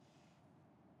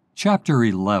Chapter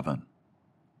 11.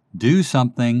 Do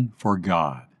Something for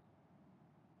God.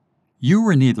 You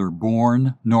were neither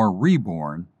born nor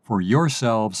reborn for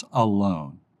yourselves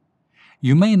alone.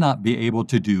 You may not be able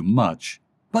to do much,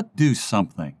 but do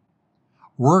something.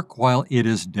 Work while it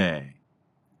is day.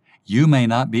 You may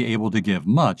not be able to give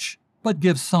much, but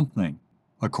give something,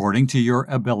 according to your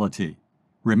ability,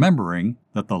 remembering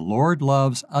that the Lord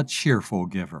loves a cheerful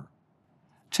giver.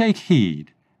 Take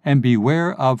heed, and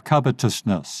beware of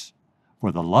covetousness,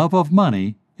 for the love of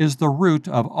money is the root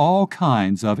of all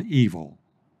kinds of evil.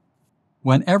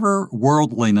 Whenever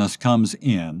worldliness comes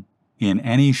in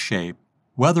any shape,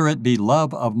 whether it be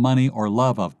love of money or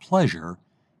love of pleasure,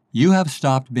 you have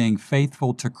stopped being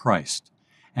faithful to Christ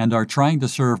and are trying to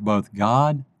serve both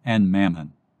God and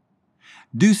mammon.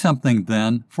 Do something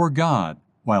then for God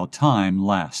while time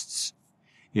lasts.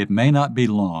 It may not be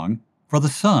long, for the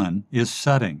sun is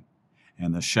setting,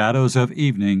 and the shadows of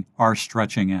evening are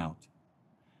stretching out.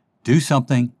 Do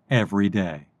something every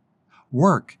day.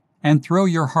 Work and throw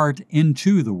your heart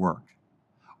into the work.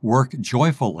 Work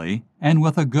joyfully and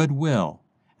with a good will,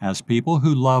 as people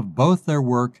who love both their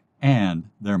work and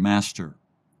their master.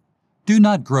 Do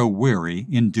not grow weary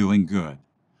in doing good.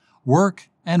 Work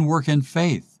and work in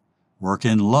faith. Work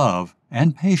in love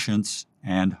and patience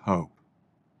and hope.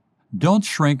 Don't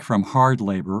shrink from hard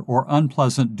labor or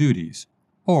unpleasant duties,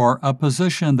 or a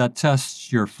position that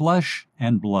tests your flesh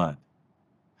and blood.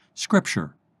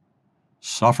 Scripture.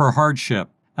 Suffer hardship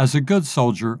as a good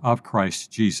soldier of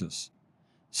Christ Jesus.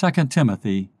 2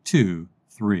 Timothy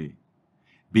 2:3.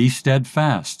 Be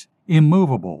steadfast,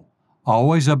 immovable,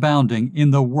 always abounding in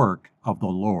the work of the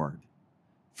Lord.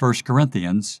 1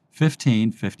 Corinthians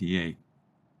 15:58.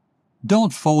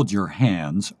 Don't fold your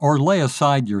hands or lay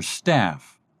aside your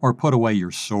staff or put away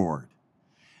your sword.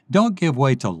 Don't give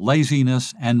way to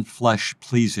laziness and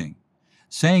flesh-pleasing,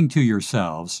 saying to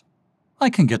yourselves, I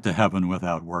can get to heaven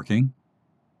without working.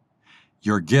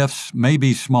 Your gifts may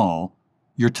be small,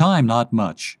 your time not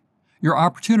much, your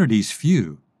opportunities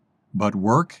few, but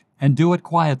work and do it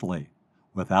quietly,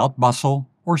 without bustle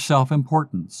or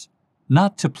self-importance,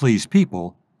 not to please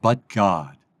people, but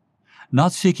God,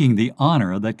 not seeking the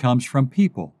honor that comes from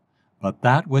people, but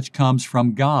that which comes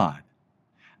from God.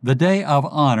 The day of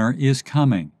honor is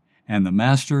coming, and the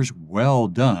Master's well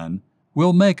done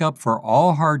will make up for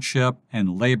all hardship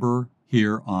and labor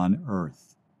here on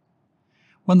earth.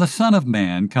 When the Son of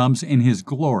Man comes in his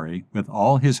glory with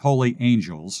all his holy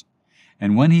angels,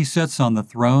 and when he sits on the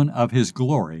throne of his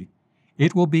glory,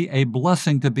 it will be a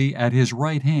blessing to be at his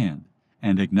right hand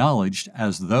and acknowledged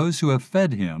as those who have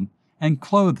fed him and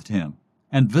clothed him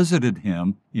and visited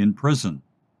him in prison.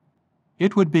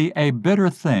 It would be a bitter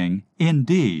thing,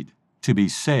 indeed, to be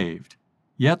saved,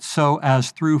 yet so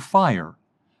as through fire,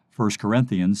 1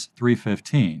 Corinthians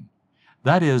 3:15.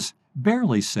 That is,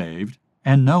 barely saved,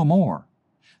 and no more.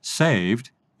 Saved,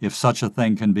 if such a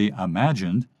thing can be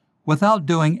imagined, without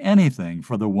doing anything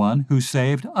for the one who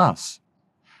saved us,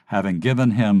 having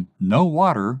given him no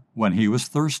water when he was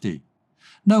thirsty,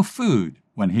 no food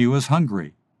when he was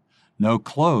hungry, no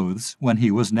clothes when he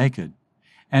was naked,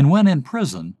 and when in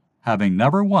prison, having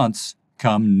never once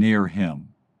come near him.